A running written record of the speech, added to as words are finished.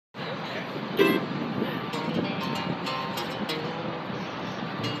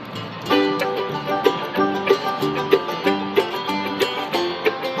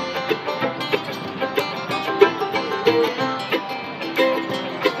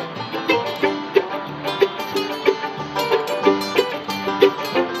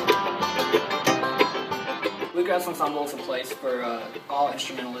Ensemble is a place for all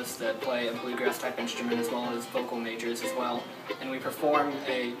instrumentalists that play a bluegrass type instrument as well as vocal majors as well. And we perform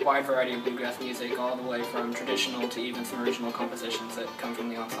a wide variety of bluegrass music all the way from traditional to even some original compositions that come from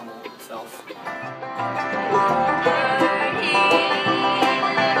the ensemble itself.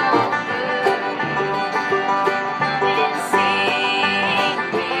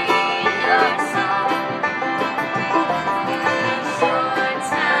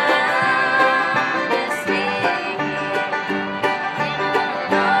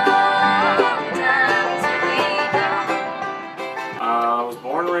 I was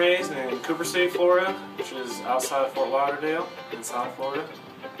born and raised in Cooper City, Florida, which is outside of Fort Lauderdale in South Florida.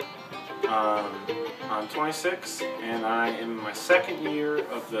 I'm 26 and I am in my second year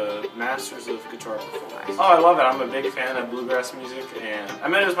of the Masters of Guitar Performance. Oh, I love it. I'm a big fan of bluegrass music, and I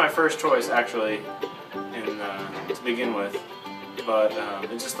meant it was my first choice actually to begin with, but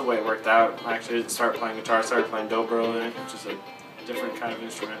it's just the way it worked out. I actually didn't start playing guitar, I started playing dobro in it, which is a different kind of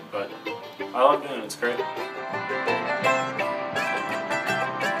instrument, but I love doing it. It's great.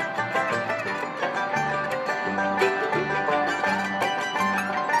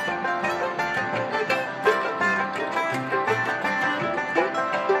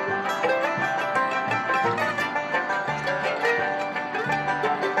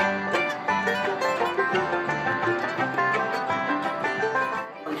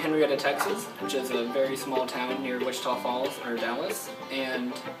 Texas, which is a very small town near Wichita Falls or Dallas,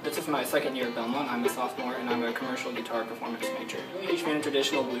 and this is my second year at Belmont. I'm a sophomore and I'm a commercial guitar performance major. I'm a huge fan of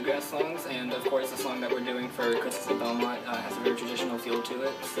traditional bluegrass songs, and of course the song that we're doing for Christmas at Belmont has a very traditional feel to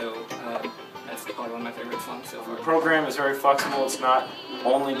it, so that's probably one of my favorite songs so far. The program is very flexible. It's not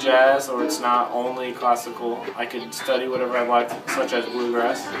only jazz or it's not only classical. I could study whatever I like, such as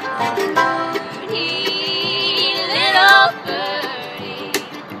bluegrass.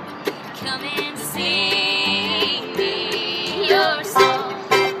 Come and sing.